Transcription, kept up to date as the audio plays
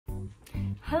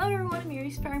Hello everyone,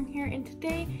 Emiri's Farm here, and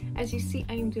today, as you see,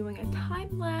 I am doing a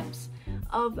time lapse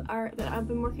of art that I've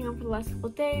been working on for the last couple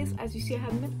of days. As you see, I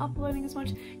haven't been uploading as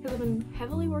much because I've been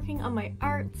heavily working on my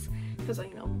arts because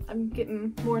I'm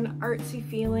getting more in an artsy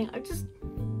feeling. I just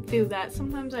do that.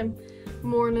 Sometimes I'm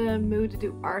more in a mood to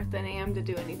do art than I am to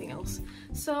do anything else.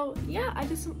 So yeah, I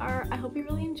did some art. I hope you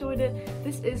really enjoyed it.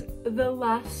 This is the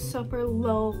Last Supper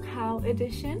Lolcow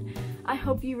edition. I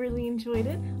hope you really enjoyed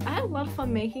it. I had a lot of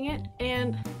fun making it,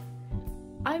 and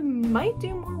I might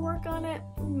do more work on it,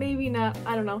 maybe not,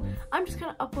 I don't know. I'm just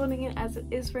kind of uploading it as it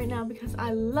is right now because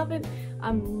I love it.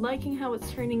 I'm liking how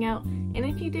it's turning out, and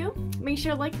if you do, make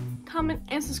sure to like, comment,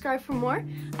 and subscribe for more.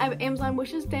 I have Amazon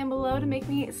wishes down below to make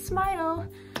me smile.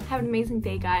 Have an amazing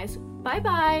day, guys. Bye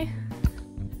bye.